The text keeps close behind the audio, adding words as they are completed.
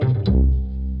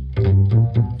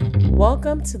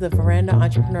Welcome to the Veranda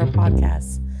Entrepreneur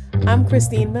Podcast. I'm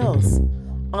Christine Mills.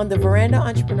 On the Veranda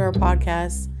Entrepreneur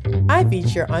Podcast, I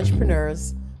feature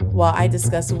entrepreneurs while I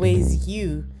discuss ways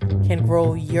you can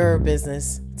grow your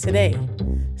business today.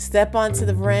 Step onto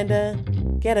the veranda,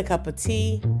 get a cup of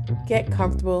tea, get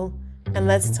comfortable, and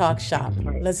let's talk shop.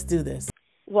 Let's do this.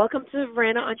 Welcome to the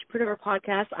Veranda Entrepreneur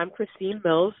Podcast. I'm Christine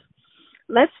Mills.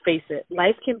 Let's face it,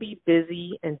 life can be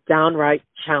busy and downright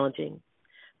challenging.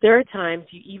 There are times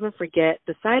you even forget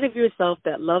the side of yourself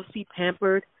that loves to be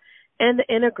pampered and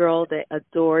the inner girl that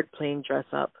adored playing dress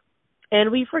up. And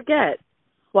we forget,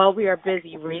 while we are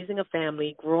busy raising a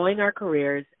family, growing our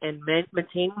careers, and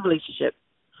maintaining relationships,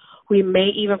 we may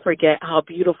even forget how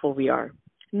beautiful we are.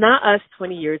 Not us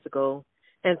 20 years ago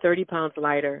and 30 pounds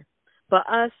lighter, but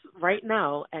us right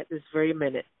now at this very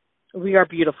minute. We are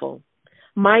beautiful.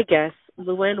 My guest,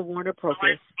 LuAnn Warner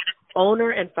Prokos, owner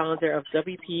and founder of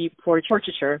WP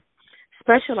Portraiture,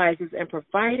 specializes in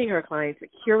providing her clients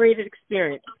a curated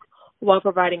experience while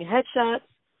providing headshots,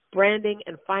 branding,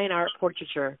 and fine art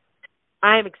portraiture.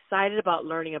 I am excited about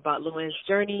learning about LuAnn's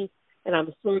journey, and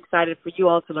I'm so excited for you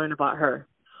all to learn about her.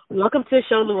 Welcome to the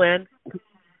show, LuAnn.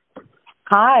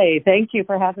 Hi, thank you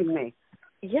for having me.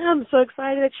 Yeah, I'm so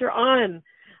excited that you're on.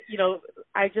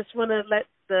 I just want to let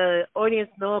the audience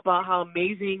know about how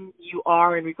amazing you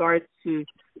are in regards to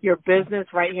your business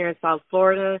right here in South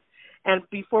Florida. And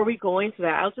before we go into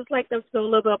that, I'd just like them to know a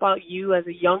little bit about you as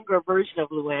a younger version of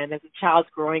LuAnn, as a child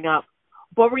growing up.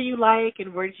 What were you like,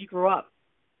 and where did you grow up?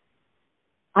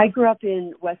 I grew up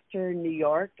in western New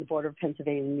York, the border of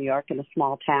Pennsylvania and New York, in a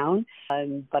small town,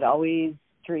 but always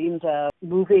dreamed of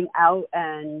moving out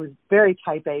and was very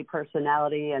type A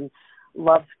personality and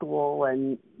loved school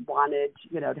and wanted,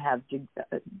 to have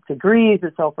degrees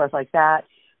and so forth like that.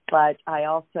 But I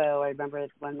remember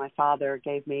when my father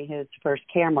gave me his first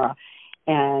camera,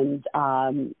 and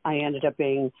I ended up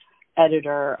being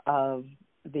editor of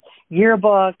the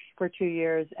yearbook for 2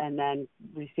 years and then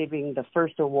receiving the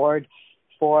first award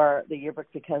for the yearbook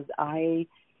because I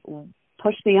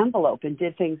pushed the envelope and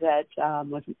did things that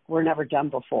were never done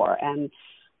before. And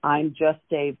I'm just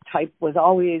was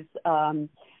always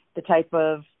the type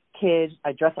of kid.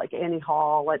 I dressed like Annie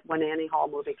Hall when Annie Hall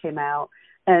movie came out.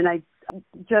 And I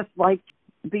just liked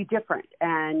to be different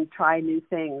and try new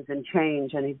things and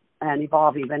change and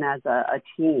evolve even as a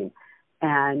teen.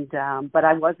 And but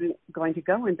I wasn't going to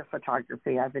go into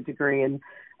photography. I have a degree in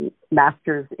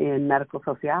master's in medical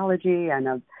sociology and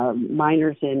a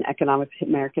minors in economics,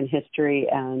 American history.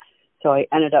 And so I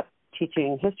ended up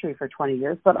teaching history for 20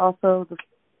 years, but also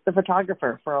the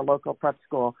photographer for a local prep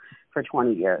school for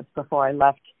 20 years before I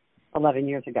left 11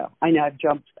 years ago. I know I've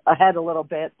jumped ahead a little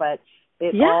bit, but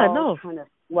it kind of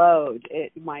flowed.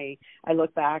 I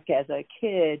look back as a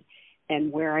kid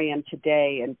and where I am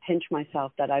today and pinch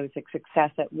myself that I was a success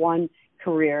at one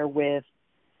career with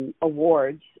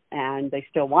awards and they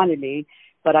still wanted me,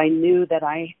 but I knew that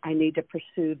I need to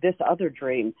pursue this other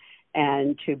dream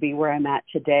and to be where I'm at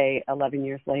today, 11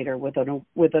 years later, with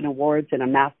an awards and a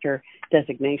master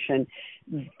designation.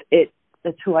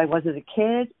 That's who I was as a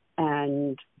kid,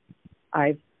 and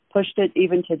I've pushed it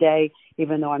even today,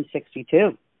 even though I'm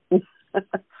 62.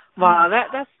 Wow,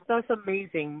 that's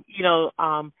amazing.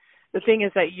 The thing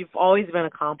is that you've always been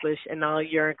accomplished, and now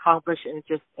you're accomplished in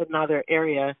just another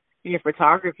area in your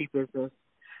photography business.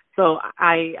 So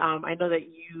I know that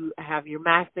you have your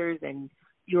master's and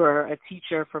you were a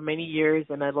teacher for many years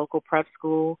in a local prep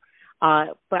school.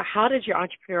 But how did your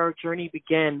entrepreneurial journey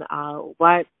begin?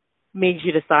 What made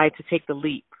you decide to take the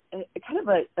leap? Kind of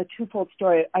a twofold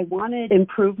story. I wanted to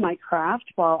improve my craft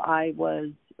while I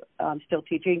was still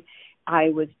teaching. I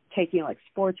was taking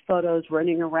sports photos,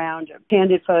 running around,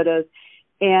 candid photos,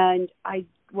 and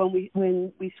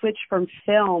when we switched from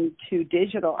film to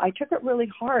digital, I took it really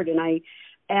hard, and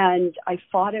I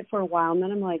fought it for a while, and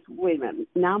then I'm like, wait a minute,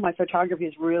 now my photography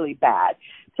is really bad.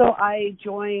 So I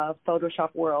joined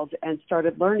Photoshop world and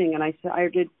started learning, and I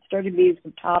started meeting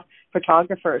some top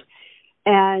photographers.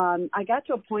 And I got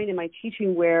to a point in my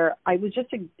teaching where I was just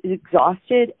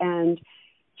exhausted and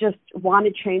just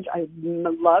wanted change. I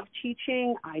loved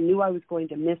teaching. I knew I was going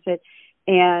to miss it.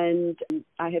 And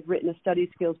I had written a study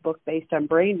skills book based on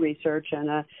brain research, and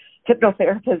a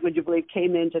hypnotherapist, would you believe,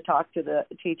 came in to talk to the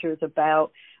teachers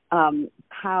about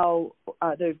how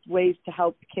there's ways to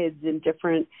help kids in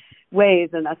different ways,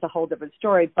 and that's a whole different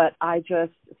story. But I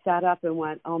just sat up and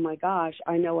went, oh, my gosh,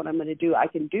 I know what I'm going to do. I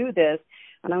can do this.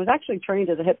 And I was actually trained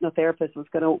as a hypnotherapist, was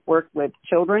going to work with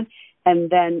children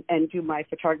and do my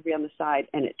photography on the side,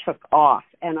 and it took off.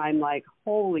 And I'm like,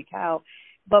 holy cow.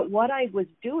 But what I was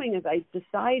doing is I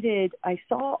decided, I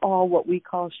saw all what we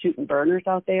call shooting burners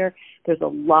out there. There's a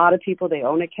lot of people, they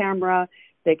own a camera,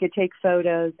 they could take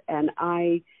photos, and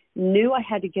I knew I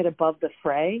had to get above the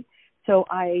fray. So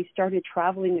I started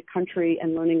traveling the country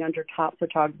and learning under top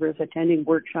photographers, attending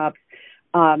workshops,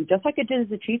 just like I did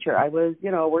as a teacher. I was,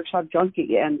 a workshop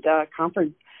junkie and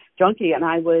conference junkie, and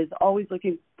I was always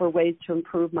looking for ways to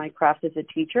improve my craft as a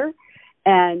teacher.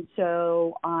 And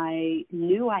so I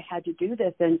knew I had to do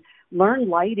this and learn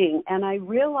lighting. And I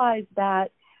realized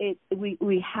that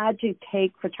we had to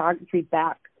take photography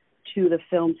back to the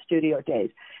film studio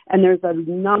days. And there's a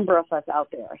number of us out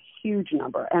there, a huge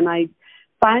number. And I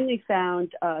finally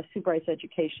found Sue Bryce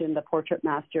Education, the Portrait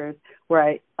Masters, where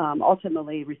I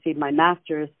ultimately received my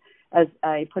master's, as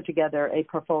I put together a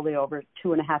portfolio over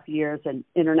 2.5 years, and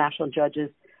international judges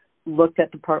looked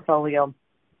at the portfolio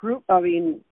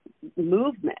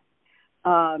movement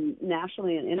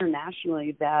nationally and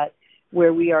internationally, that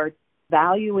where we are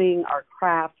valuing our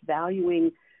craft,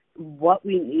 valuing what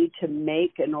we need to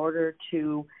make in order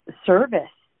to service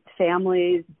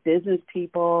families, business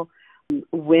people,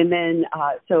 women.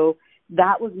 So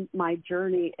that was my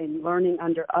journey in learning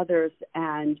under others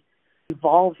and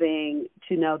evolving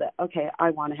to know that, okay,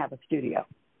 I want to have a studio.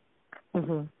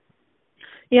 Mm-hmm.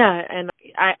 Yeah, and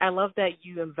I love that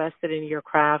you invested in your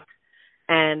craft.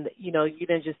 And, you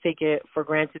didn't just take it for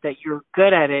granted that you're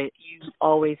good at it. You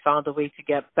always found a way to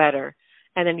get better.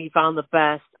 And then you found the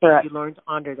best, and you learned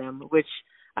under them, which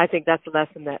I think that's a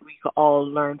lesson that we could all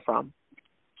learn from.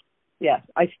 Yes,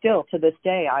 I still, to this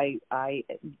day, I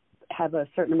have a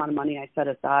certain amount of money I set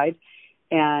aside,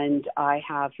 and I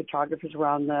have photographers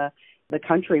around the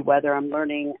country, whether I'm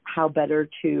learning how better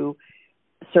to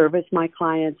service my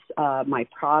clients, my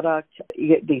product,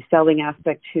 the selling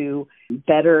aspect, to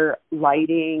better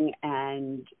lighting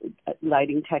and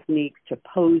lighting techniques, to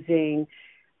posing,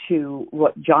 to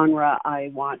what genre I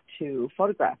want to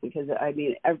photograph. Because,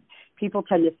 people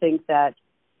tend to think that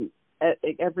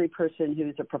every person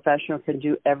who's a professional can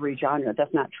do every genre.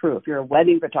 That's not true. If you're a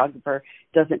wedding photographer,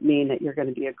 doesn't mean that you're going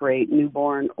to be a great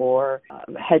newborn or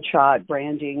headshot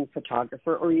branding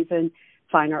photographer, or even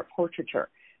fine art portraiture.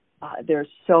 There's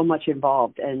so much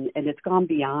involved, and it's gone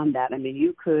beyond that.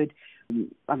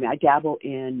 I dabble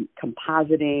in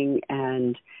compositing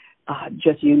and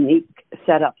just unique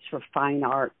setups for fine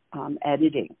art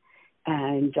editing,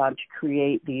 and to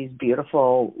create these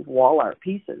beautiful wall art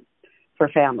pieces for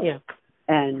families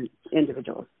and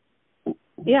individuals.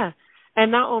 Yeah,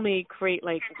 and not only create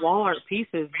wall art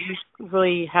pieces, you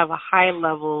really have a high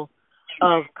level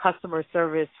of customer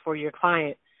service for your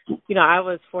client. I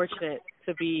was fortunate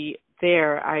to be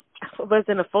there. I was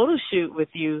in a photo shoot with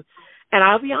you, and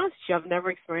I'll be honest with you, I've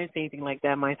never experienced anything like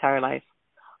that in my entire life.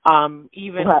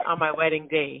 Even on my wedding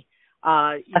day,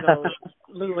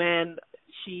 LuAnn,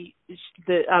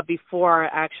 before our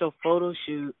actual photo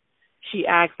shoot, she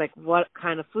asked, what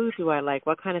kind of food do I like?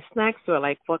 What kind of snacks do I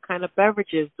like? What kind of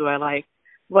beverages do I like?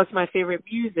 What's my favorite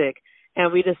music?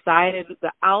 And we decided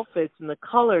the outfits and the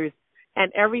colors,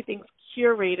 and everything's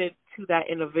curated to that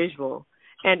individual.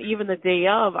 And even the day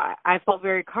of, I felt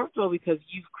very comfortable because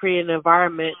you've created an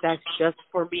environment that's just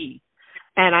for me.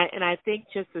 And I think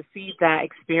just to see that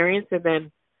experience, and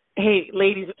then, hey,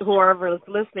 ladies, whoever is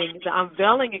listening, the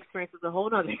unveiling experience is a whole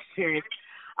other experience.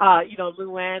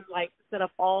 LuAnn set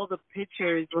up all the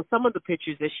pictures, or some of the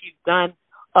pictures that she's done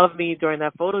of me during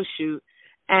that photo shoot,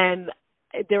 and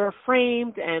they were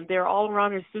framed and they're all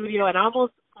around her studio, and I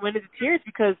almost went into tears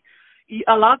because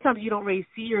a lot of times you don't really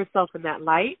see yourself in that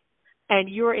light, and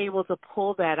you're able to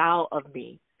pull that out of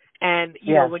me. And,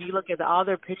 you know, when you look at the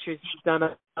other pictures you've done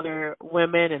of other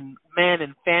women and men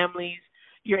and families,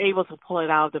 you're able to pull it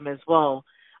out of them as well.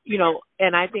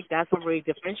 And I think that's what really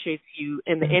differentiates you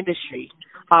in the industry.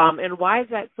 And why is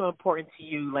that so important to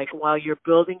you, while you're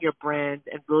building your brand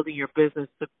and building your business,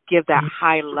 to give that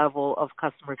high level of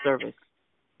customer service?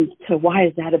 So why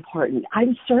is that important?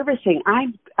 I'm servicing. I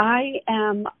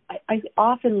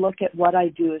often look at what I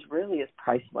do as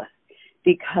priceless,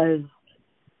 because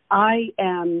I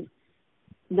am,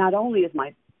 not only is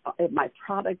my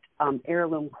product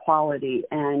heirloom quality,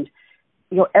 and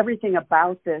everything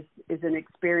about this is an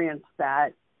experience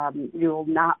that you'll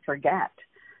not forget.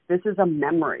 This is a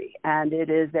memory, and it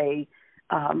is a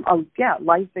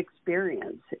life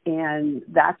experience, and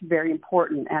that's very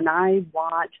important. And I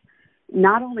want,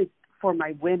 not only for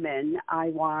my women, I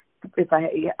want, if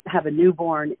I have a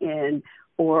newborn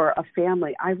or a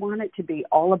family, I want it to be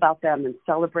all about them and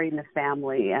celebrating the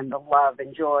family and the love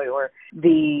and joy, or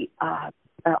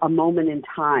a moment in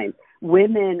time.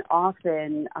 Women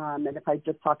often, and if I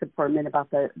just talk for a minute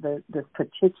about this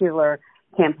particular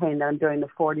campaign that I'm doing, the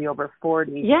 40 over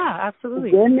 40. Yeah,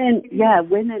 absolutely.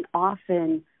 Women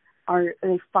often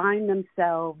they find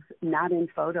themselves not in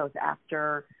photos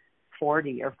after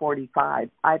 40 or 45.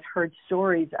 I've heard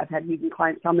stories. I've had even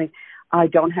clients tell me, I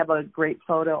don't have a great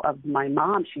photo of my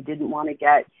mom. She didn't want to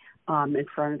get in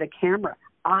front of the camera.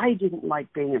 I didn't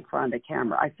like being in front of the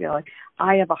camera. I feel like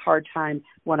I have a hard time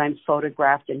when I'm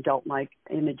photographed and don't like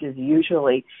images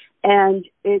usually. And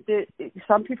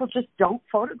some people just don't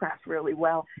photograph really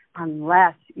well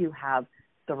unless you have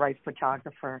the right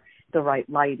photographer, the right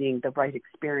lighting, the right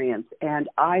experience. And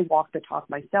I walked the talk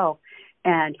myself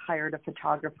and hired a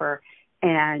photographer.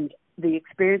 And the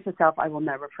experience itself, I will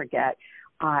never forget.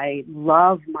 I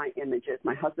love my images.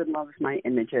 My husband loves my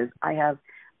images. I have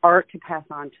art to pass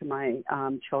on to my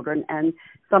children and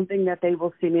something that they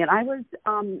will see me. And I was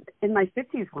in my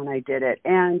 50s when I did it.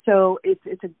 And so it's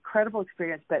an incredible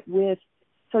experience. But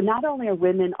so not only are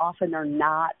women often are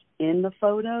not in the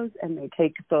photos and they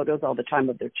take photos all the time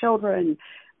of their children,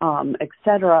 et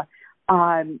cetera.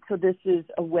 So this is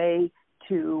a way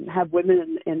to have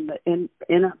women in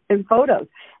photos.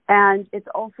 And it's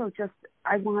also just,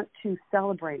 I want to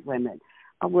celebrate women.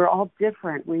 We're all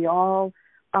different. We all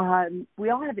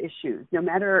have issues. No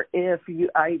matter if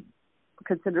I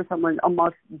consider someone a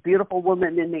most beautiful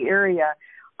woman in the area,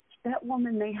 that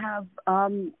woman may have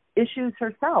issues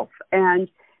herself. And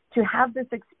to have this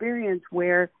experience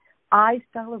where I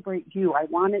celebrate you, I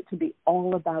want it to be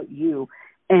all about you.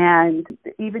 And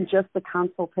even just the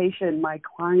consultation, my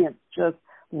clients just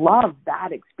love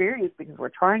that experience because we're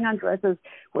trying on dresses,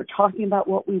 we're talking about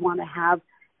what we want to have.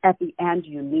 At the end,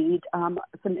 you need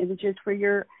some images for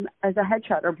as a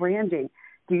headshot or branding.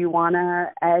 Do you want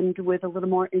to end with a little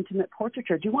more intimate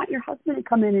portraiture? Do you want your husband to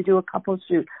come in and do a couple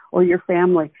shoot or your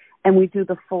family? And we do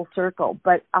the full circle.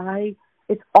 But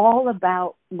it's all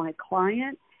about my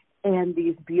client and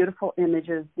these beautiful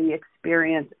images, the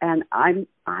experience. And I'm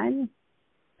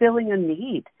filling a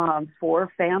need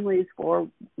for families, for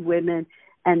women.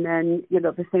 And then,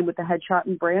 the same with the headshot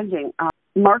and branding.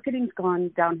 Marketing's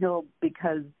gone downhill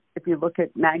because if you look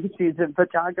at magazines and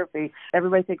photography,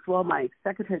 everybody thinks, well, my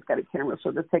secretary's got a camera,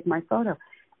 so let's take my photo.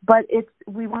 But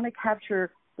we want to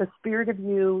capture the spirit of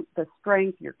you, the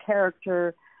strength, your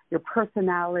character, your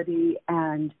personality,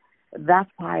 and that's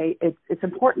why it's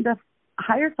important to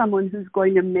hire someone who's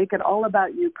going to make it all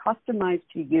about you, customized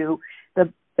to you.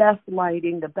 The best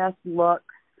lighting, the best looks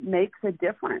makes a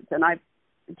difference. And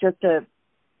just to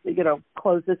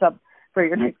close this up for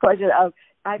your next question,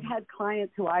 I've had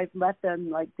clients who I've let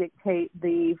them dictate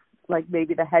maybe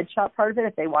the headshot part of it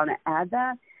if they want to add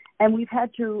that, and we've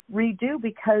had to redo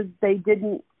because they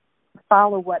didn't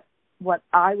follow what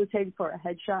I was saying for a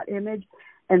headshot image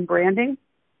and branding.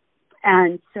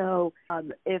 And so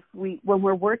when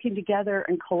we're working together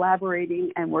and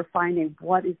collaborating and we're finding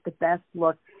what is the best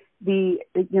look, the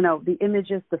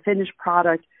images, the finished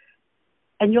product.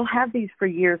 And you'll have these for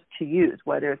years to use,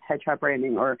 whether it's headshot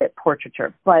branding or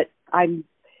portraiture. But I'm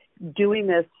doing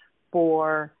this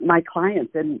for my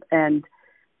clients. And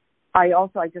I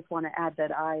just want to add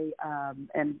that I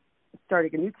am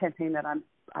starting a new campaign that I'm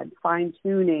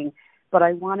fine-tuning. But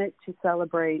I want to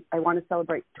celebrate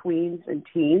tweens and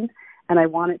teens. And I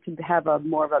want it to have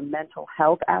more of a mental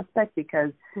health aspect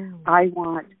because I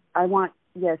want,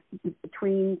 yes,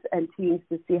 tweens and teens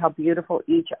to see how beautiful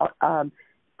each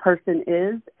person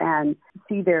is and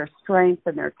see their strength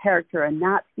and their character and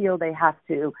not feel they have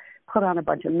to put on a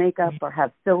bunch of makeup or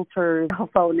have filters, cell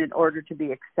phone in order to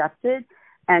be accepted.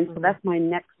 And so that's my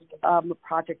next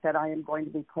project that I am going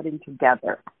to be putting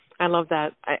together. I love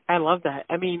that. I love that.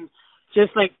 I mean,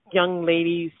 just like young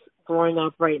ladies growing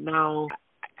up right now,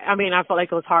 I mean, I felt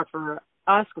like it was hard for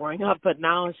us growing up, but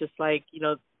now it's just like,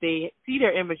 they see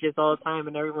their images all the time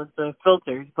and everyone's doing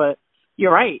filters. But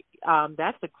you're right.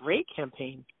 That's a great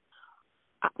campaign.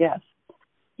 Yes.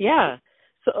 Yeah.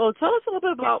 So tell us a little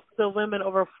bit about the Women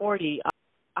Over 40.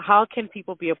 How can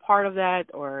people be a part of that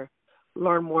or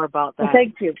learn more about that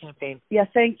campaign? Yeah,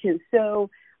 thank you. So,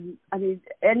 I mean,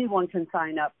 anyone can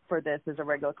sign up for this as a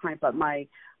regular client, but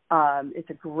it's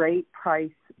a great price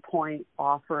point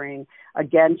offering,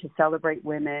 again, to celebrate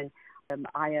women.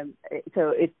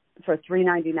 It's for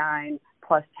 $3.99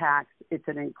 plus tax. It's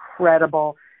an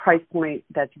incredible price point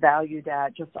that's valued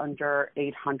at just under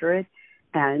 $800.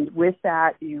 And with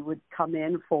that, you would come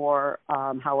in for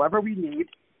however we need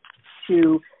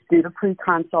to do the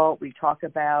pre-consult. We talk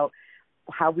about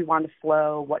how we want to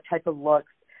flow, what type of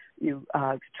looks. You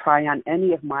try on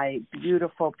any of my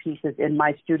beautiful pieces in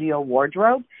my studio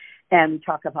wardrobe. And we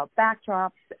talk about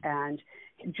backdrops and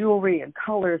jewelry and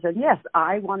colors. And yes,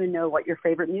 I want to know what your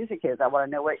favorite music is. I want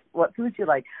to know what foods you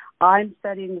like. I'm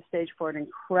setting the stage for an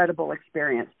incredible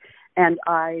experience. And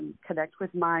I connect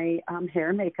with my hair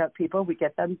and makeup people. We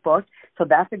get them booked. So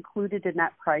that's included in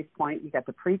that price point. You get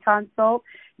the pre-consult.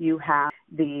 You have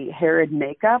the hair and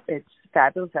makeup. It's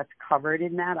fabulous. That's covered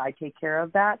in that. I take care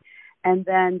of that. And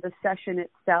then the session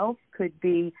itself could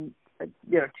be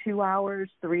 2 hours,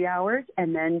 3 hours.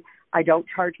 And then I don't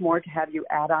charge more to have you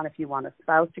add on if you want a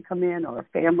spouse to come in or a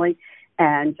family.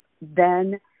 And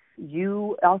then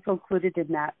you also included in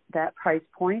that price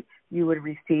point, you would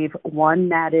receive one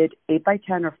matted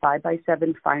 8x10 or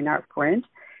 5x7 fine art print.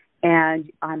 And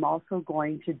I'm also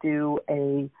going to do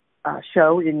a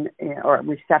show or a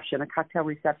reception, a cocktail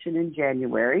reception in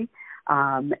January.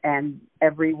 And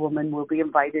every woman will be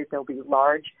invited. There'll be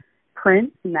large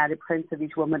prints, matted prints of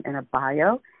each woman and a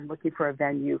bio. I'm looking for a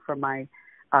venue for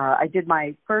I did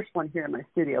my first one here in my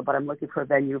studio, but I'm looking for a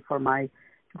venue for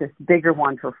this bigger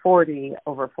one for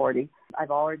over 40.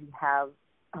 I've already have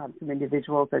some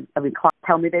individuals that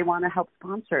tell me they want to help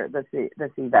sponsor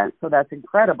this event. So that's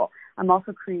incredible. I'm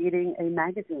also creating a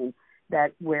magazine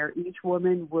where each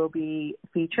woman will be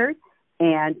featured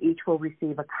and each will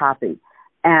receive a copy.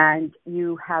 And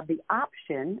you have the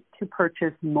option to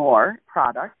purchase more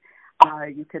products.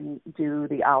 You can do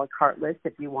the a la carte list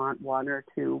if you want 1 or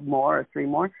 2 more or 3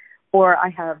 more. Or I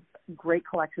have great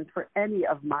collections for any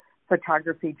of my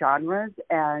photography genres,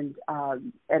 and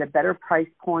at a better price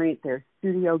point. There's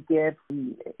studio gifts.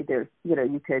 There's,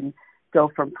 you can go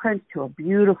from prints to a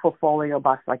beautiful folio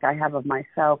box like I have of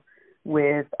myself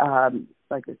with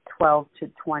like a 12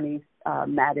 to 20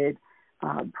 matted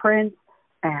prints.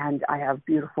 And I have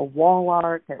beautiful wall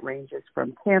art that ranges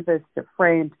from canvas to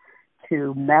framed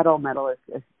to metal. Metal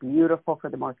is beautiful for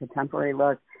the more contemporary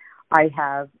look. I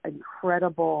have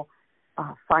incredible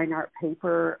fine art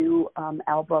paper, new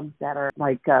albums that are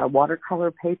like watercolor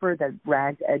paper that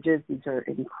ragged edges. These are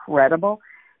incredible.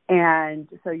 And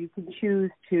so you can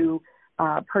choose to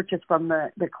purchase from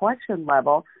the collection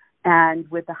level, and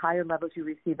with the higher levels you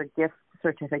receive a gift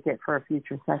certificate for a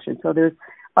future session. So there's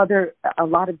a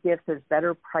lot of gifts. There's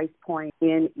better price point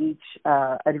in each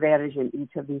advantage in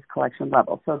each of these collection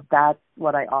levels. So that's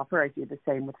what I offer. I do the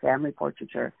same with family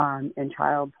portraiture and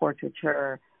child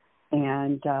portraiture.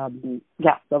 And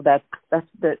so that's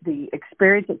the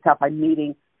experience itself. I'm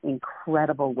meeting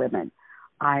incredible women.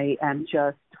 I am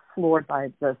just floored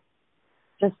by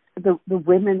the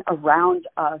women around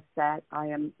us that I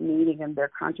am meeting and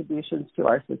their contributions to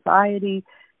our society,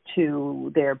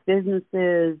 to their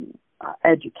businesses,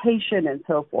 education, and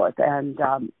so forth. And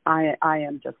I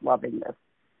am just loving this.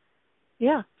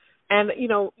 Yeah. And,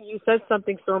 you said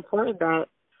something so important that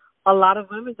a lot of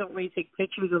women don't really take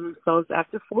pictures of themselves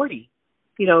after 40.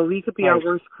 We could be our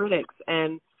worst critics,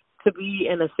 and to be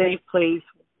in a safe place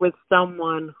with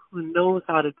someone who knows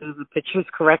how to do the pictures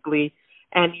correctly,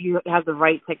 and you have the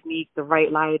right technique, the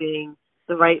right lighting,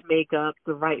 the right makeup,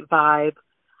 the right vibe,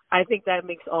 I think that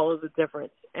makes all of the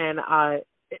difference. And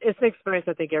it's an experience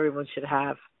I think everyone should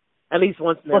have at least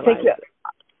once in their life. Thank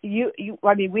you.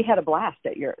 We had a blast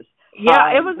at yours.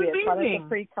 Yeah, it was amazing.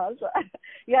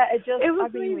 It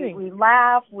was amazing. We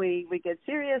laugh, we get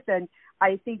serious, and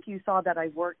I think you saw that I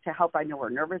worked to help. I know we're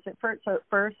nervous at first,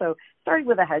 so starting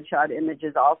with a headshot image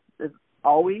is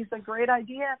always a great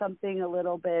idea, something a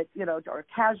little bit, or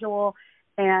casual,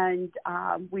 and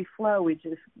we flow. We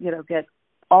just, get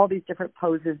all these different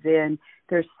poses in.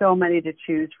 There's so many to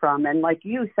choose from, and like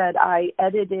you said, I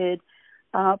edited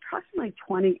approximately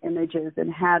 20 images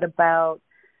and had about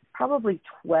probably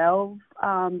 12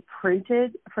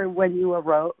 printed for when you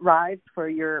arrived for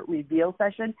your reveal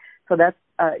session. So that's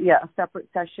a separate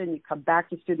session. You come back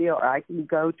to studio, or I can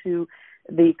go to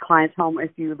the client's home.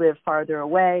 If you live farther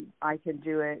away, I can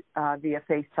do it via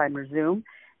FaceTime or Zoom.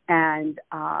 And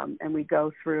we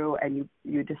go through, and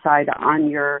you decide on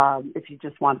your if you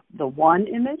just want the one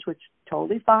image, which is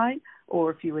totally fine,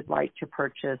 or if you would like to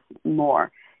purchase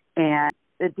more. And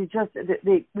we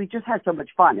just had so much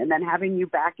fun. And then having you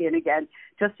back in again,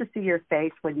 just to see your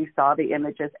face when you saw the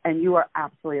images, and you are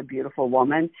absolutely a beautiful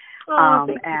woman. Thank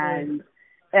you.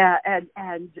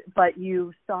 But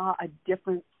you saw a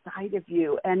different side of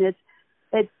you, and it's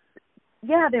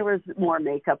there was more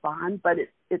makeup on, but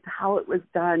it's how it was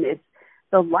done. It's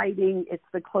the lighting, it's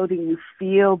the clothing. You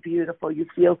feel beautiful, you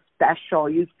feel special,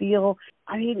 you feel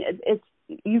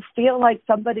you feel like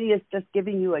somebody is just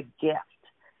giving you a gift.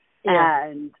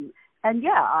 Yeah. And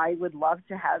I would love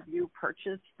to have you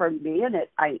purchase from me. And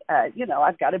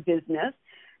I've got a business,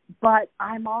 but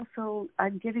I'm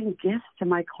giving gifts to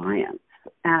my clients.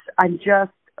 And I'm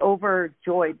just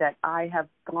overjoyed that I have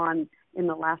gone in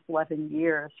the last 11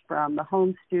 years, from the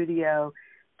home studio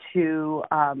to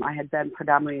I had been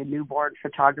predominantly a newborn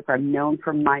photographer. I'm known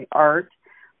for my art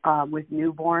with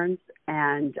newborns,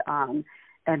 and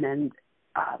then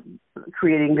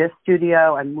creating this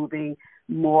studio and moving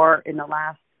more in the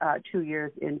last 2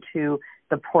 years into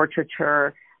the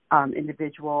portraiture,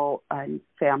 individual and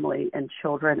family and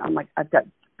children. I've got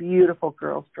beautiful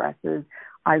girls' dresses.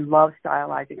 I love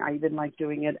stylizing. I even like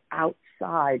doing it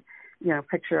outside.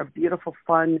 Picture a beautiful,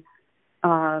 fun,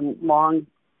 long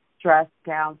dress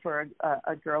gown for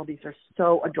a girl. These are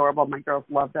so adorable. My girls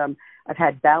love them. I've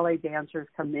had ballet dancers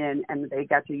come in and they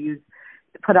got to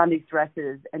put on these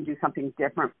dresses and do something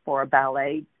different for a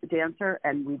ballet dancer,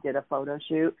 and we did a photo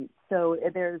shoot. So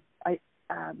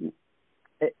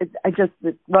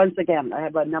once again, I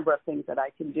have a number of things that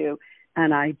I can do,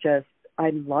 and I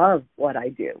love what I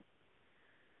do.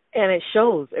 And it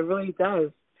shows. It really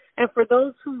does. And for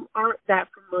those who aren't that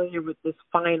familiar with this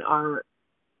fine art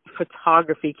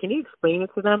photography, can you explain it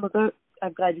to them a bit?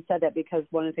 I'm glad you said that, because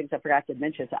one of the things I forgot to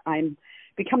mention is that I'm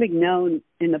becoming known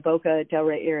in the Boca del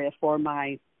Rey area for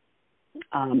my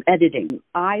editing.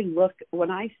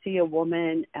 When I see a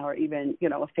woman or even,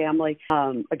 a family,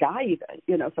 a guy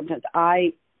even, sometimes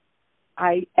I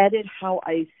edit how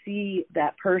I see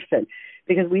that person,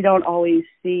 because we don't always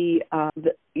see,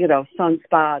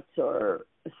 sunspots or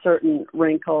certain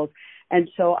wrinkles. And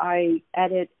so I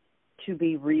edit to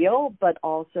be real, but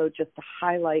also just to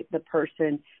highlight the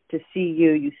person, to see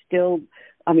you. You still,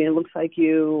 it looks like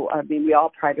you, we all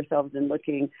pride ourselves in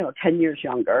looking 10 years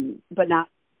younger, but not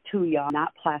too young,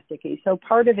 not plasticky. So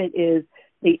part of it is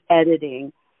the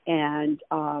editing, and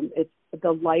it's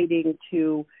the lighting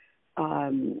to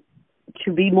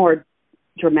be more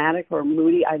dramatic or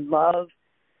moody. I love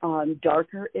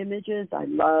darker images. I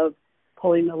love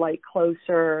pulling the light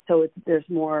closer, so there's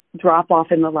more drop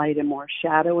off in the light and more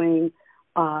shadowing.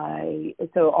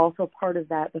 So also part of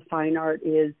that, the fine art,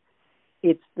 is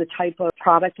it's the type of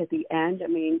product at the end.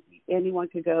 Anyone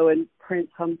could go and print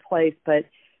someplace, but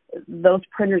those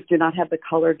printers do not have the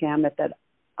color gamut that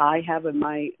I have in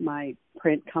my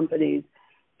print companies,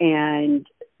 and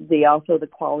also the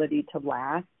quality to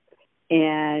last.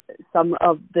 And some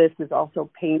of this is also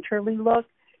painterly look,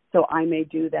 so I may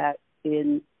do that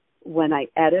when I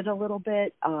edit a little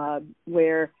bit,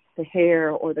 where the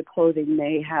hair or the clothing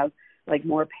may have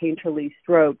more painterly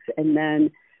strokes, and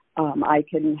then I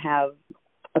can have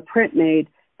a print made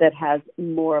that has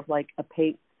more of a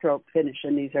paint stroke finish,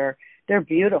 and they're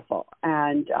beautiful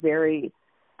and very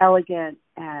elegant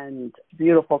and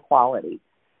beautiful quality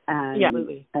and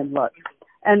look.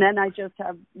 And then I just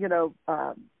have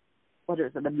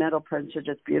the metal prints are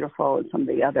just beautiful, and some of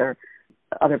the other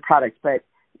products, but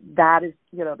that is,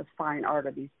 the fine art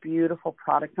of these beautiful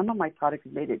products. Some of my products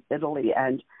are made in Italy,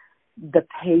 and the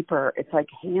paper, it's like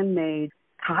handmade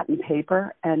cotton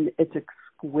paper, and it's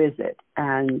exquisite.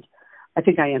 And I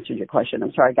think I answered your question.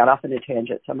 I'm sorry, I got off on a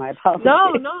tangent, so my apologies.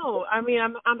 No.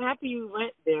 I'm happy you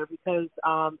went there, because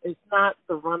it's not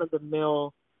the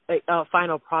run-of-the-mill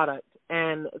final product.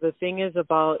 And the thing is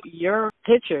about your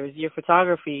pictures, your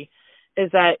photography, is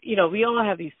that, we all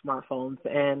have these smartphones,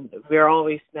 and we're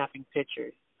always snapping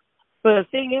pictures. But the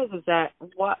thing is that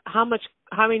how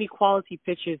many quality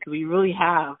pictures do we really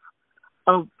have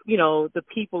of, the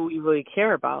people we really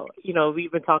care about?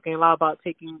 We've been talking a lot about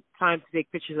taking time to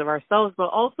take pictures of ourselves, but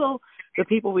also the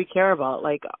people we care about.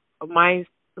 Like my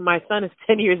son is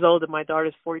 10 years old and my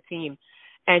daughter's 14.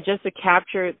 And just to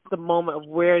capture the moment of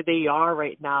where they are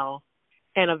right now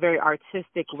in a very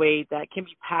artistic way that can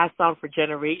be passed on for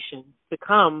generations to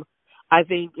come, I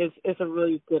think is a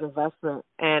really good investment.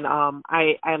 And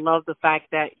I love the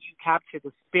fact that you capture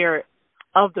the spirit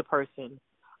of the person.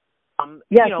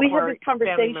 Yes, we had this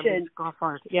conversation.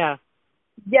 Yeah.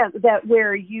 Yeah, that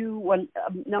where when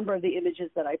a number of the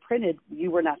images that I printed,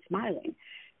 you were not smiling.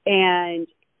 And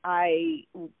we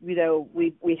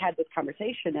had this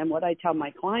conversation, and what I tell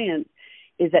my clients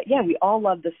is that, we all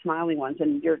love the smiling ones,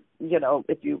 and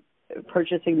if you're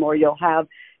purchasing more, you'll have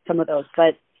some of those.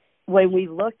 But when we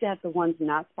looked at the ones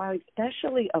not smiling,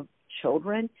 especially of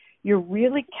children, you're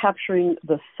really capturing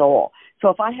the soul. So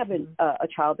if I have a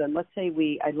child, and let's say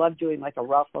I love doing a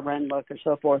Ralph Lauren look or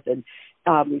so forth, and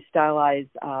we stylize,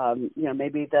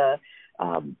 maybe the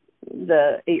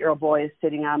 8-year-old boy is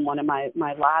sitting on one of my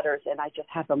ladders, and I just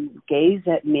have them gaze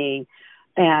at me,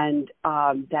 and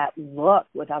that look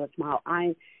without a smile,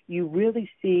 you really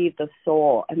see the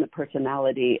soul and the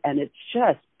personality, and it's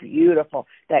just beautiful,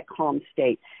 that calm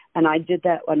state. And I did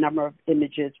that a number of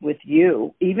images with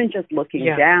you, even just looking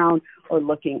down or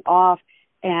looking off,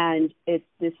 and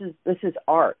this is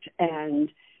art, and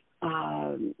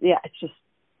it's just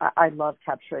I love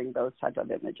capturing those type of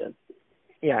images.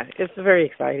 Yeah, it's very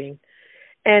exciting.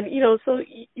 And, so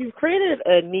you've created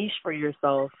a niche for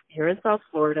yourself. You're in South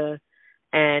Florida,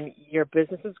 and your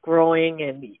business is growing,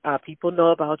 and people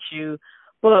know about you.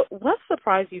 But what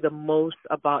surprised you the most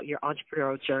about your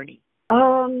entrepreneurial journey?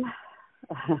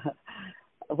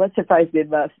 What surprised me the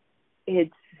most?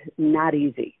 It's not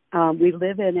easy. We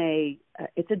live in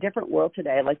it's a different world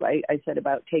today, like I said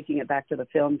about taking it back to the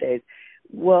film days.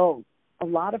 Well, a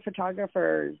lot of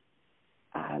photographers,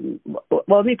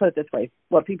 let me put it this way.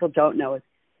 What people don't know is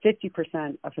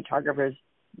 50% of photographers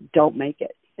don't make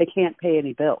it. They can't pay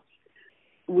any bills.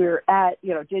 We're at,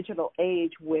 digital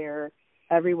age where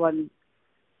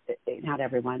not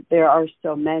everyone, there are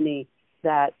so many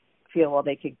that feel, well,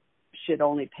 they should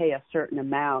only pay a certain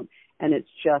amount, and it's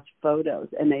just photos,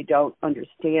 and they don't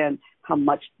understand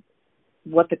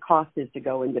what the cost is to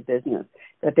go into business.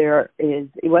 That there is,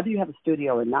 whether you have a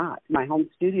studio or not, my home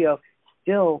studio,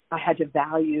 still I had to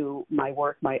value my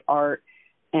work, my art,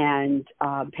 and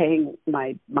paying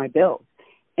my bills,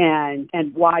 and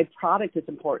why product is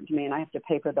important to me, and I have to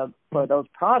pay for those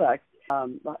products,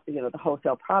 the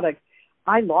wholesale products.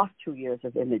 I lost 2 years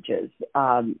of images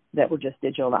that were just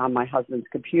digital on my husband's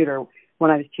computer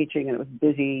when I was teaching, and it was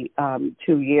busy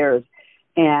 2 years,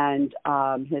 and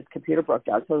his computer broke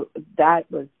down. So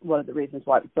that was one of the reasons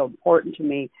why it was so important to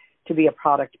me to be a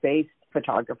product-based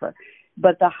photographer.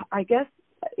 But I guess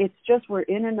it's just we're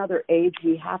in another age.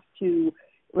 We have to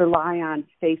rely on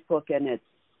Facebook and it's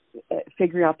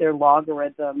figuring out their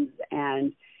logarithms,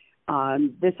 and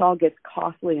this all gets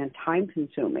costly and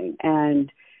time-consuming.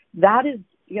 And that is,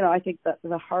 I think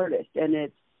the hardest, and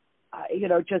it's,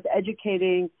 just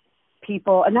educating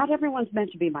people. And not everyone's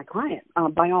meant to be my client.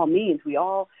 By all means, we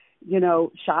all,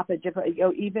 shop at different,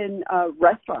 even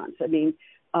restaurants. I mean,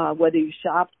 whether you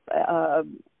shop,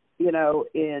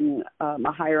 in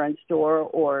a higher end store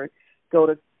or go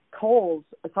to Kohl's,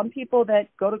 some people that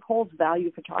go to Kohl's value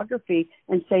photography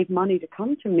and save money to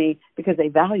come to me because they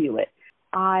value it.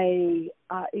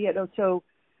 So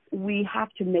we have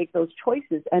to make those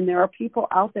choices, and there are people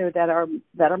out there that are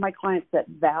my clients that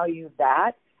value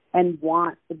that and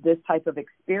want this type of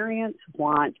experience,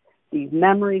 want these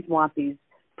memories, want these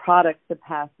products to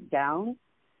pass down,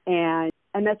 and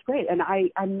that's great. And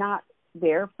I'm not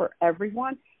there for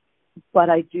everyone, but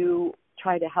I do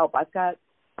try to help. I've got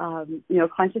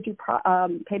clients that do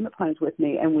payment plans with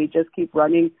me, and we just keep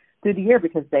running through the year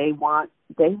because they want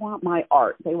my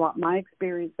art, they want my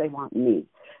experience, they want me.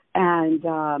 And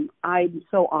I'm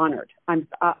so honored.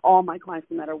 All my clients,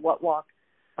 no matter what walk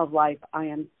of life, I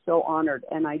am so honored,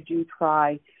 and I do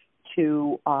try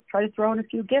to throw in a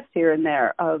few gifts here and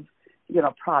there of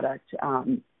product.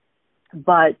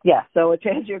 But yeah, so to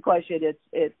answer your question,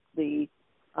 it's the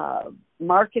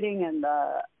marketing and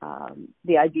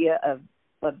the idea of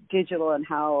digital and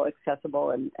how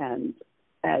accessible and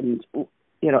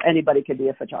anybody could be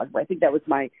a photographer. I think that was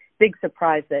my big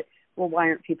surprise that, well, why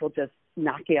aren't people just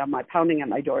pounding at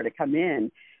my door to come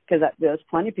in? Because there's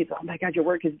plenty of people, oh my God, your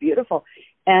work is beautiful.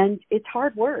 And it's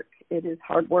hard work. It is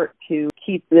hard work to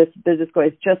keep this business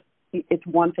going. It's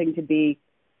one thing to be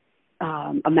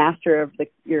a master of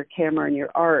your camera and your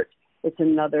art. It's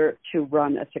another to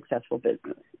run a successful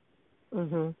business.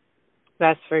 Mm-hmm.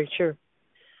 That's very true.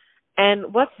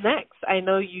 And what's next? I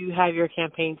know you have your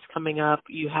campaigns coming up.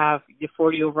 You have your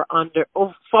 40 and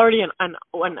over. 40 and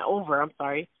over.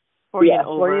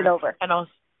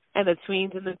 And the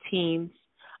tweens and the teens.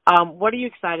 What are you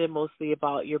excited mostly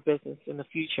about your business in the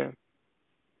future?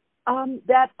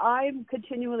 That I'm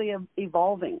continually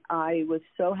evolving. I was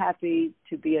so happy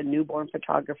to be a newborn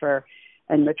photographer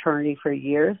and maternity for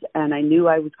years, and I knew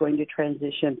I was going to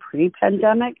transition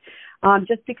pre-pandemic,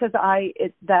 just because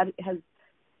that has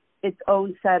its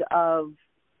own set of,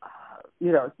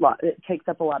 it takes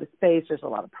up a lot of space. There's a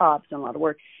lot of props and a lot of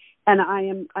work. And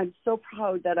I'm so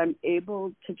proud that I'm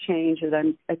able to change, and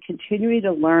I'm continuing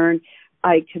to learn.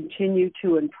 I continue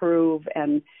to improve,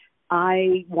 and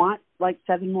I want like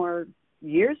 7 more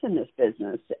years in this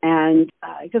business. And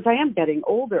because I am getting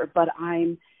older, but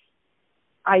I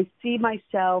see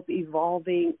myself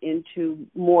evolving into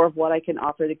more of what I can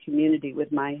offer the community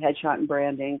with my headshot and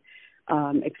branding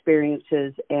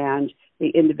experiences and the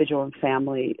individual and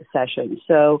family sessions.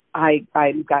 So I've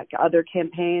got other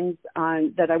campaigns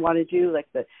that I want to do, like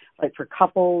for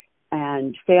couples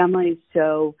and families.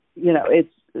 So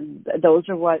those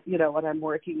are what I'm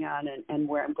working on and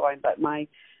where I'm going. But my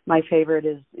favorite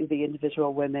is the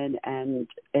individual women and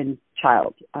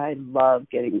child. I love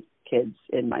getting kids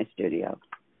in my studio.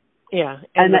 Yeah,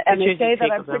 and they say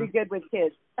that I'm pretty good with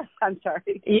kids. I'm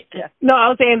sorry. Yeah. No, I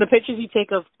was saying the pictures you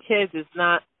take of kids is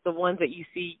not the ones that you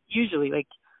see usually. Like,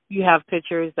 you have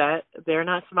pictures that they're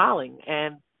not smiling,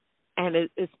 and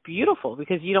it's beautiful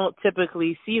because you don't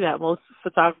typically see that. Most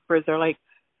photographers are like,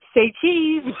 say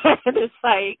cheese, and it's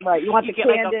like, right, you want you the get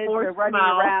candid, like a they're running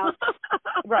smile. around.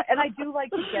 Right, and I do like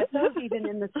to get those even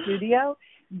in the studio,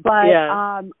 but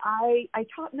I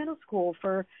taught middle school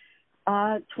for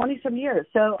 20-some years,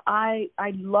 so I'm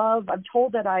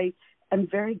told that I am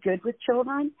very good with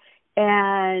children,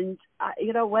 and,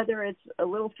 whether it's a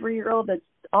little 3-year-old that's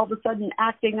all of a sudden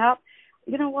acting up,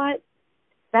 you know what,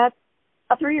 that's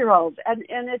a 3-year-old, and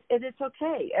it's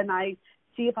okay, and I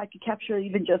see if I could capture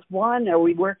even just one, or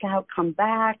we work out, come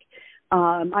back.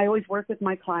 I always work with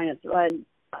my clients. I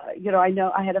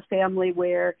know I had a family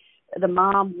where the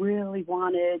mom really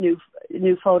wanted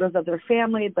new photos of their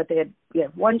family, but they had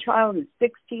one child who's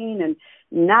 16 and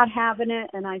not having it.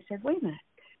 And I said, wait a minute,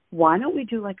 why don't we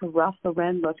do like a Ralph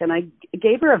Lauren look? And I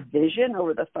gave her a vision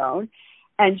over the phone,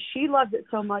 and she loved it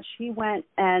so much she went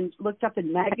and looked up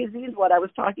in magazines what I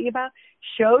was talking about,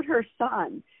 showed her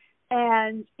son.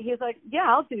 And he's like, yeah,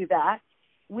 I'll do that.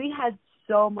 We had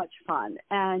so much fun.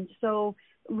 And so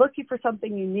looking for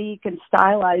something unique and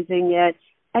stylizing it.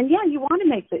 And, yeah, you want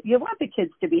the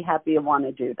kids to be happy and want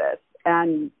to do this.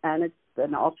 And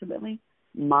ultimately,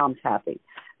 mom's happy.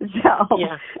 So,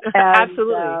 yeah,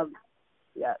 absolutely.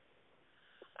 Yeah.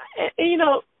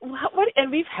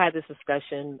 And we've had this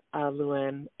discussion,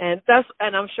 LuAnn, and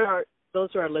I'm sure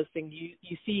those who are listening,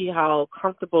 you see how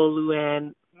comfortable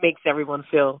LuAnn makes everyone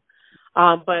feel.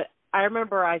 But I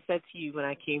remember I said to you when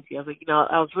I came to you, I was like,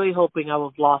 I was really hoping I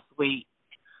would have lost weight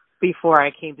before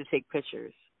I came to take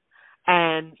pictures.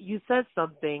 And you said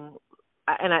something,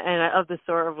 and I of the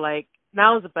sort of like,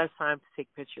 now is the best time to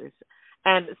take pictures.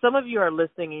 And some of you are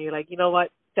listening and you're like, you know what,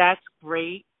 that's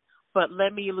great, but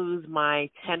let me lose my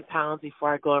 10 pounds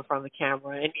before I go in front of the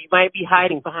camera. And you might be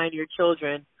hiding behind your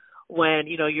children when,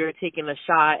 you're taking a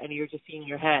shot and you're just seeing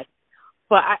your head.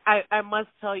 But I must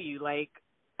tell you, like,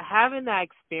 having that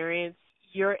experience,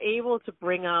 you're able to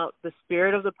bring out the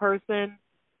spirit of the person.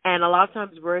 And a lot of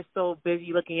times we're so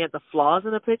busy looking at the flaws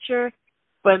in the picture,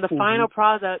 but in the final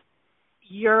product,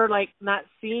 you're like not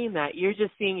seeing that. You're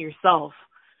just seeing yourself.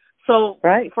 So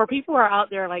for people who are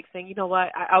out there like saying, you know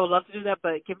what, I would love to do that,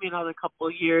 but give me another couple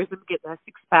of years. Let me get that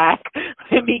 6-pack.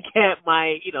 Let me get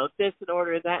my, this in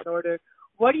order, that in order.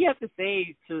 What do you have to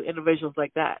say to individuals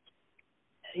like that?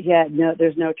 Yeah, no,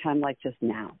 there's no time like just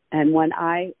now. And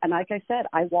like I said,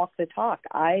 I walk the talk.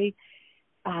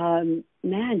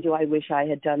 Man, do I wish I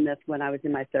had done this when I was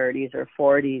in my 30s or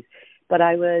 40s. But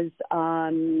I was,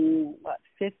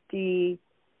 50,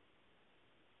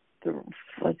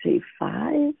 let's see,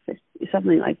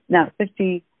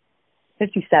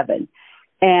 57.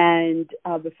 And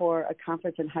before a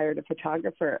conference and hired a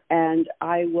photographer. And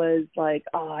I was like,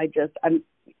 I'm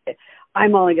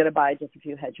only going to buy just a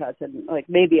few headshots, and like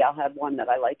maybe I'll have one that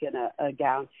I like in a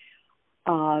gown.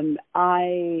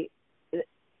 I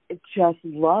just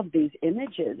love these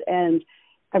images, and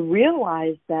I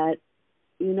realized that,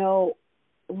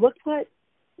 look what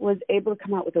was able to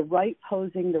come out with the right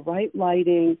posing, the right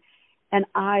lighting, and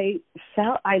I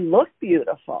felt I looked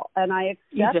beautiful, and I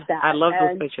accept that. I love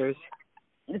those pictures.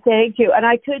 Thank you. And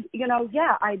I could,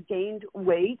 I gained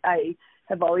weight. I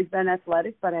have always been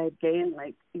athletic, but I had gained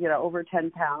over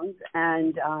 10 pounds.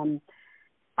 And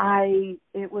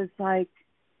it was like,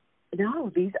 no,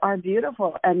 these are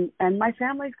beautiful. And my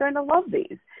family's going to love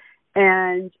these.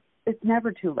 And it's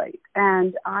never too late.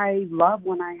 And I love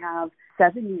when I have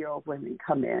 70-year-old women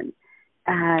come in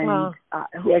and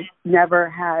who have never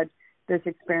had this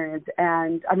experience.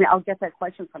 And I mean, I'll get that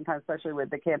question sometimes, especially with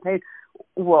the campaign.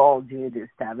 Well, do you do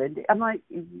 70? I'm like,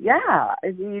 yeah.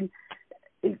 I mean,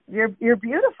 you're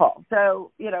beautiful.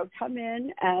 So, come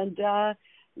in and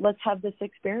let's have this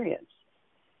experience.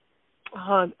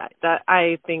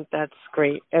 I think that's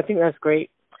great.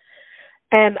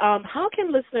 And how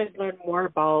can listeners learn more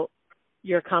about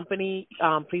your company?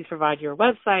 Please provide your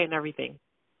website and everything.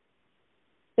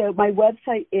 So my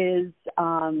website is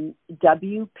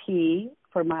WP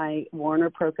for my Warner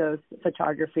Prokos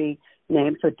photography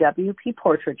name, so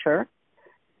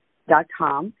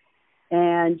WPportraiture.com.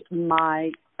 And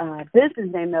my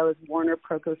business name, though, is Warner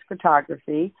Prokos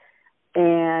Photography.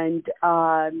 And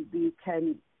you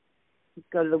can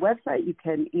go to the website. You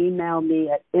can email me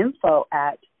at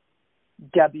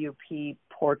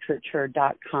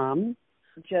info@WPportraiture.com.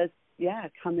 Just,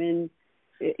 come in.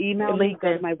 Email me,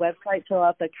 go to my website, fill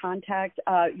out the contact.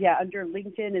 Under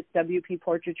LinkedIn, it's WP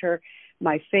Portraiture.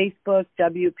 My Facebook,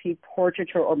 WP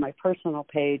Portraiture, or my personal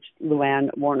page,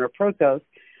 LuAnn Warner Prokos.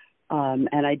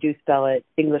 And I do spell it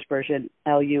English version,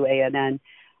 LuAnn.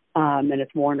 and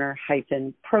it's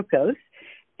Warner-Prokos,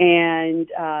 and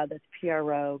that's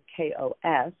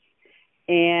Prokos.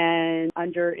 And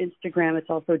under Instagram, it's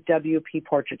also WP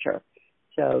Portraiture.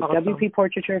 So awesome. WP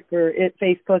Portraiture for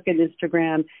Facebook and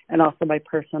Instagram, and also my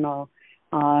personal,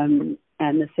 and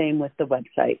the same with the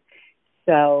website.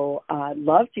 So I'd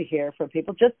love to hear from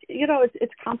people. Just,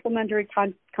 it's complimentary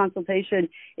consultation.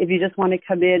 If you just want to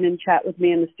come in and chat with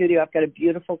me in the studio, I've got a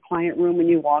beautiful client room when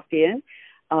you walk in.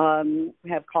 We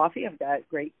have coffee. I've got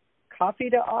great coffee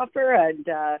to offer, and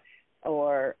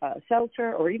or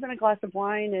seltzer, or even a glass of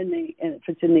wine if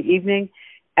it's in the evening.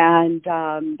 And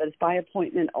but it's by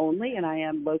appointment only, and I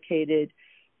am located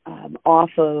off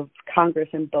of Congress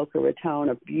in Boca Raton,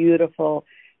 a beautiful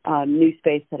new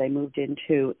space that I moved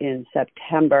into in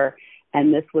September,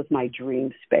 and this was my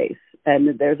dream space.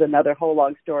 And there's another whole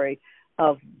long story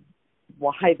of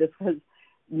why this was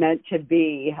meant to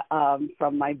be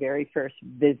from my very first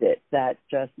visit that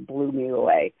just blew me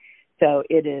away. So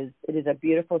it is a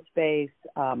beautiful space,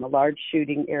 a large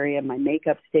shooting area, my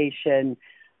makeup station,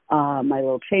 my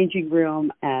little changing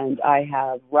room, and I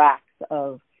have racks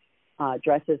of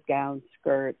dresses, gowns,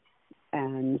 skirts,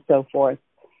 and so forth.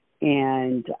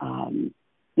 And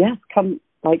yes,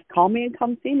 call me and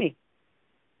come see me.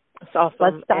 It's awesome.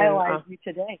 Let's stylize you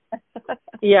today.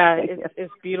 Yeah, it's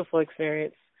a beautiful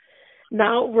experience.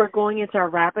 Now we're going into our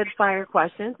rapid fire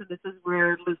questions, and this is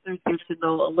where listeners get to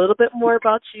know a little bit more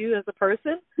about you as a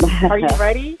person. Are you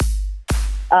ready?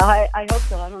 I hope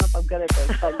so. I don't know if I'm good at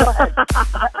this, but go ahead.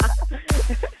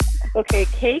 Okay,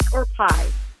 cake or pie?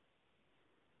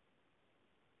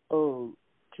 Oh,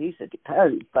 geez, it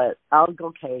depends, but I'll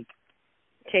go cake.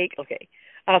 Cake, okay.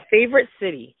 Favorite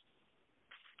city?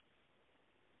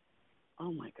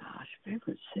 Oh, my gosh,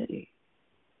 favorite city.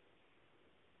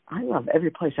 I love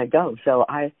every place I go, so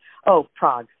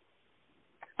Prague.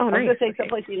 Oh, nice. I was going to say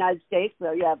someplace in the United States,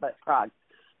 so yeah, but Prague.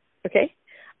 Okay.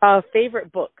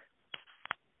 Favorite book?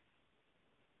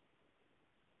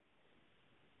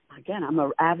 Again, I'm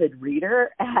an avid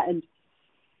reader, and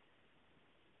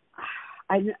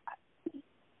I'm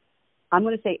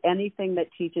going to say anything that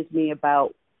teaches me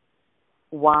about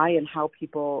why and how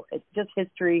people, it's just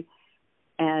history,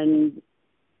 and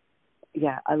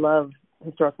yeah, I love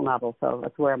historical novels, so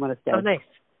that's where I'm going to stay. Oh, nice.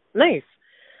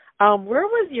 Where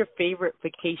was your favorite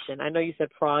vacation? I know you said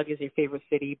Prague is your favorite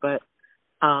city, but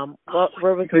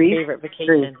where was Greece? your favorite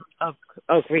vacation?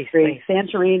 Greece. Greece. Greece. Nice.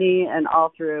 Santorini, and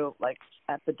all through, like,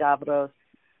 at the Davros,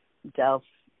 Delft,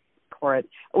 Corinth.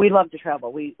 We love to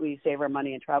travel. We save our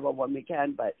money and travel when we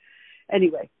can, but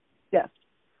anyway, yes.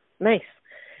 Nice.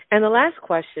 And the last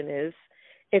question is,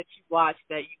 if you watched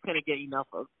that you couldn't get enough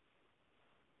of?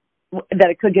 That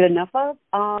I could get enough of?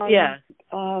 Yeah.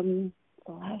 The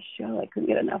last show I couldn't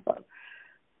get enough of.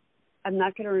 I'm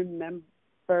not going to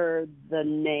remember the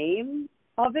name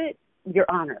of it, Your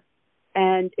Honor.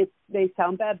 And it may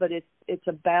sound bad, but it's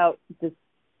about this,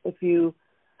 if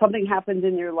something happens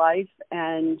in your life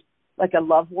and like a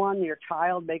loved one, your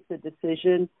child makes a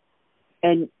decision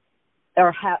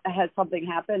or has something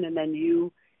happen, and then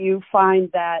you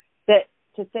find that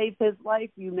to save his life,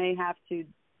 you may have to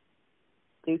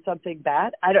do something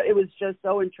bad. It was just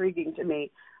so intriguing to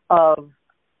me of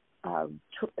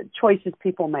choices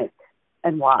people make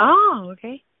and why. Oh,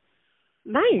 okay.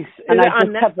 Nice. And is I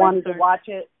just kept wanting to watch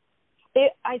it.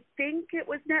 I think it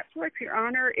was Netflix, Your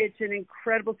Honor. It's an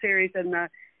incredible series, and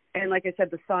like I said,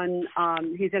 the son,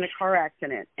 he's in a car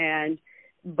accident,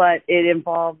 but it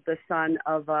involved the son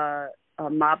of a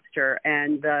mobster,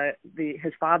 and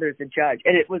his father's a judge,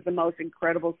 and it was the most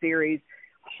incredible series,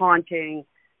 haunting.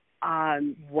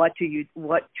 What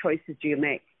choices do you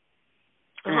make?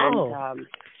 Oh. And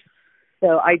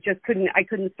so I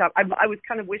couldn't stop. I was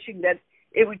kind of wishing that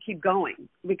it would keep going,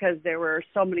 because there were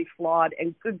so many flawed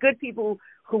and good people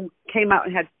who came out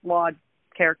and had flawed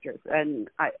characters, and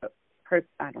I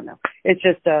don't know. It's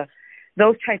just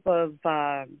those type of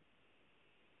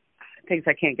things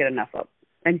I can't get enough of.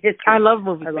 And history. I love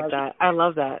movies like that. I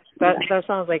love that. That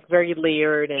sounds like very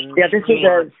layered and. Yeah, this is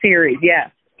a series. Yeah.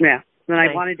 And nice.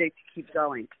 I wanted it to keep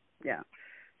going. Yeah.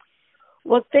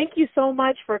 Well, thank you so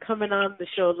much for coming on the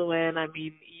show, LuAnn. I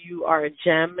mean, you are a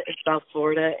gem in South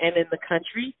Florida and in the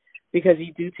country, because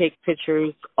you do take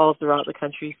pictures all throughout the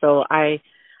country. So I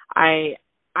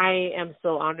am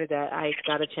so honored that I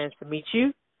got a chance to meet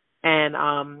you, and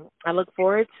I look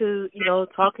forward to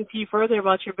talking to you further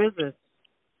about your business.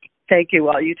 Thank you.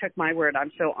 Well, you took my word.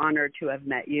 I'm so honored to have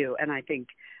met you, and I think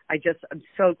I'm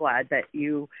so glad that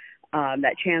you.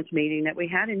 That chance meeting that we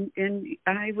had, and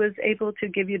I was able to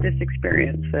give you this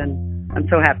experience, and I'm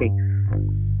so happy.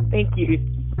 Thank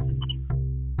you.